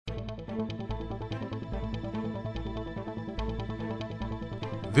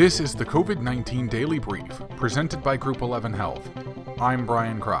This is the COVID-19 Daily Brief, presented by Group 11 Health. I'm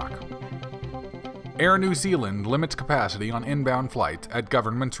Brian Kroc. Air New Zealand limits capacity on inbound flights at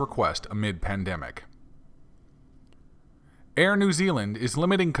government's request amid pandemic. Air New Zealand is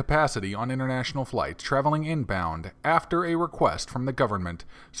limiting capacity on international flights traveling inbound after a request from the government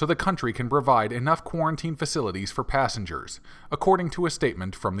so the country can provide enough quarantine facilities for passengers, according to a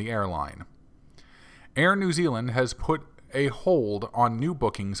statement from the airline. Air New Zealand has put a hold on new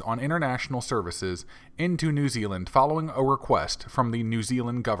bookings on international services into New Zealand following a request from the New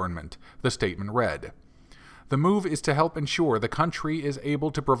Zealand government, the statement read. The move is to help ensure the country is able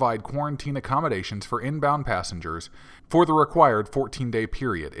to provide quarantine accommodations for inbound passengers for the required 14-day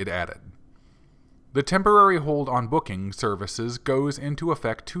period, it added. The temporary hold on booking services goes into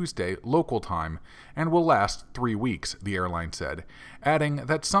effect Tuesday, local time, and will last 3 weeks, the airline said, adding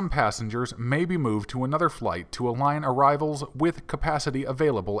that some passengers may be moved to another flight to align arrivals with capacity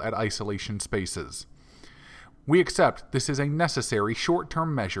available at isolation spaces. We accept this is a necessary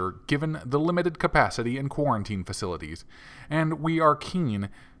short-term measure given the limited capacity in quarantine facilities, and we are keen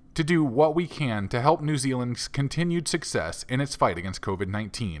to do what we can to help New Zealand's continued success in its fight against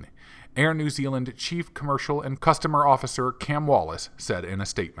COVID-19, Air New Zealand Chief Commercial and Customer Officer Cam Wallace said in a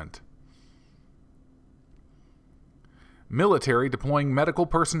statement. Military deploying medical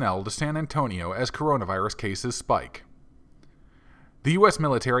personnel to San Antonio as coronavirus cases spike. The U.S.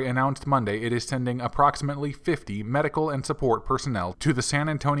 military announced Monday it is sending approximately 50 medical and support personnel to the San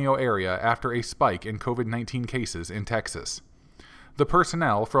Antonio area after a spike in COVID-19 cases in Texas. The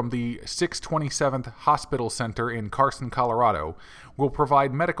personnel from the 627th Hospital Center in Carson, Colorado, will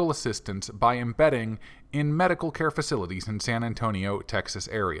provide medical assistance by embedding in medical care facilities in San Antonio, Texas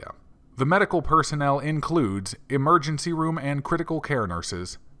area. The medical personnel includes emergency room and critical care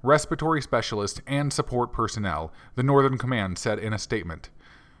nurses, respiratory specialists, and support personnel, the Northern Command said in a statement.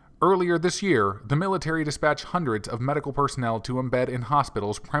 Earlier this year, the military dispatched hundreds of medical personnel to embed in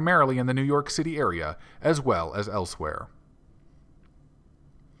hospitals primarily in the New York City area, as well as elsewhere.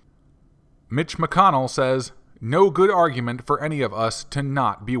 Mitch McConnell says, no good argument for any of us to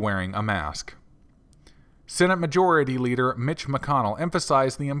not be wearing a mask. Senate Majority Leader Mitch McConnell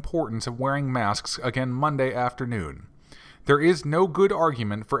emphasized the importance of wearing masks again Monday afternoon. There is no good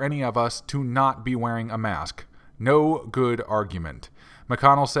argument for any of us to not be wearing a mask. No good argument,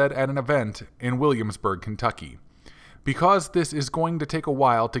 McConnell said at an event in Williamsburg, Kentucky. Because this is going to take a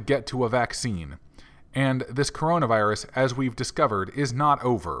while to get to a vaccine, and this coronavirus, as we've discovered, is not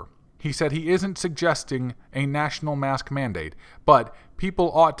over. He said he isn't suggesting a national mask mandate, but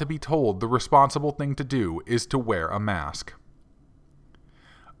people ought to be told the responsible thing to do is to wear a mask.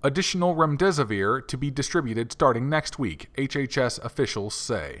 Additional remdesivir to be distributed starting next week, HHS officials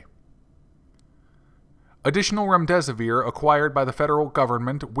say. Additional remdesivir acquired by the federal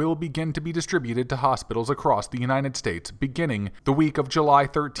government will begin to be distributed to hospitals across the United States beginning the week of July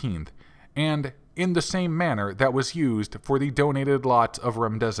 13th, and in the same manner that was used for the donated lots of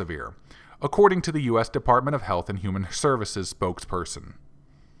remdesivir, according to the U.S. Department of Health and Human Services spokesperson.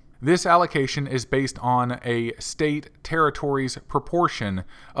 This allocation is based on a state-territory's proportion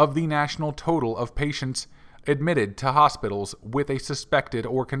of the national total of patients admitted to hospitals with a suspected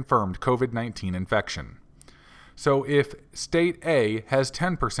or confirmed COVID-19 infection. So if State A has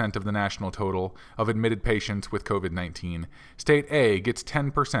 10% of the national total of admitted patients with COVID-19, State A gets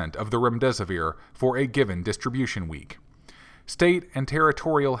 10% of the remdesivir for a given distribution week. State and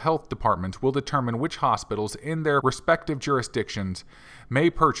territorial health departments will determine which hospitals in their respective jurisdictions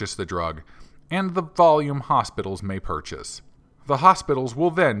may purchase the drug, and the volume hospitals may purchase. The hospitals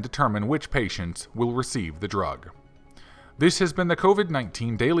will then determine which patients will receive the drug. This has been the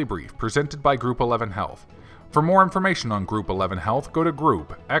COVID-19 Daily Brief presented by Group 11 Health. For more information on Group 11 Health, go to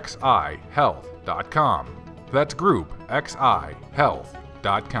groupxihealth.com. That's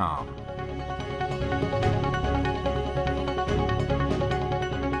groupxihealth.com.